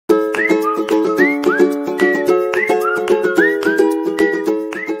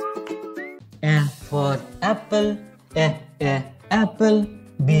apple, A apple.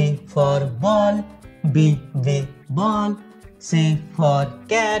 B for ball, B ball. C for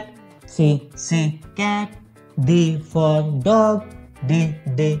cat, C cat. D for dog,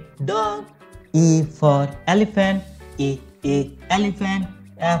 D dog. E for elephant, E elephant.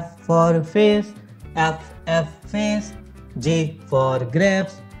 F for fish, F fish. G for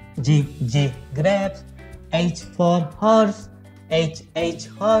grapes, G grapes. H for horse, H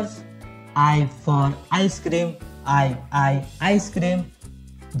horse. I for ice cream, I ice cream.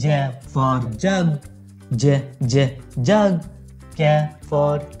 J for jug, J jug. K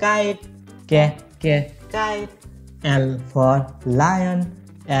for kite, K kite. L for lion,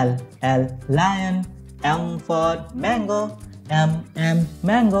 L lion. M for mango, M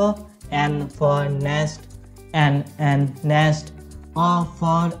mango. N for nest, N nest. O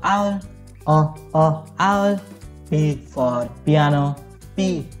for owl, O owl. P for piano,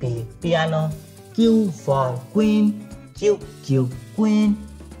 P piano. Q for queen, Q queen.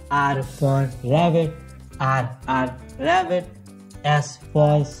 R for rabbit, R rabbit. S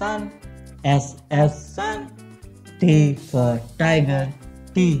for sun, S sun. T for tiger,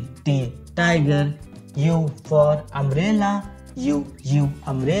 T tiger. U for umbrella, U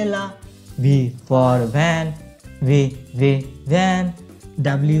umbrella. V for van, V van.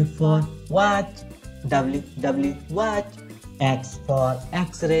 W for watch, W watch. X for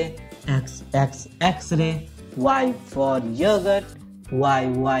x-ray, X x-ray. Y for yogurt,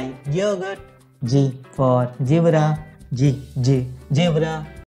 Y yogurt. G for zebra, G zebra.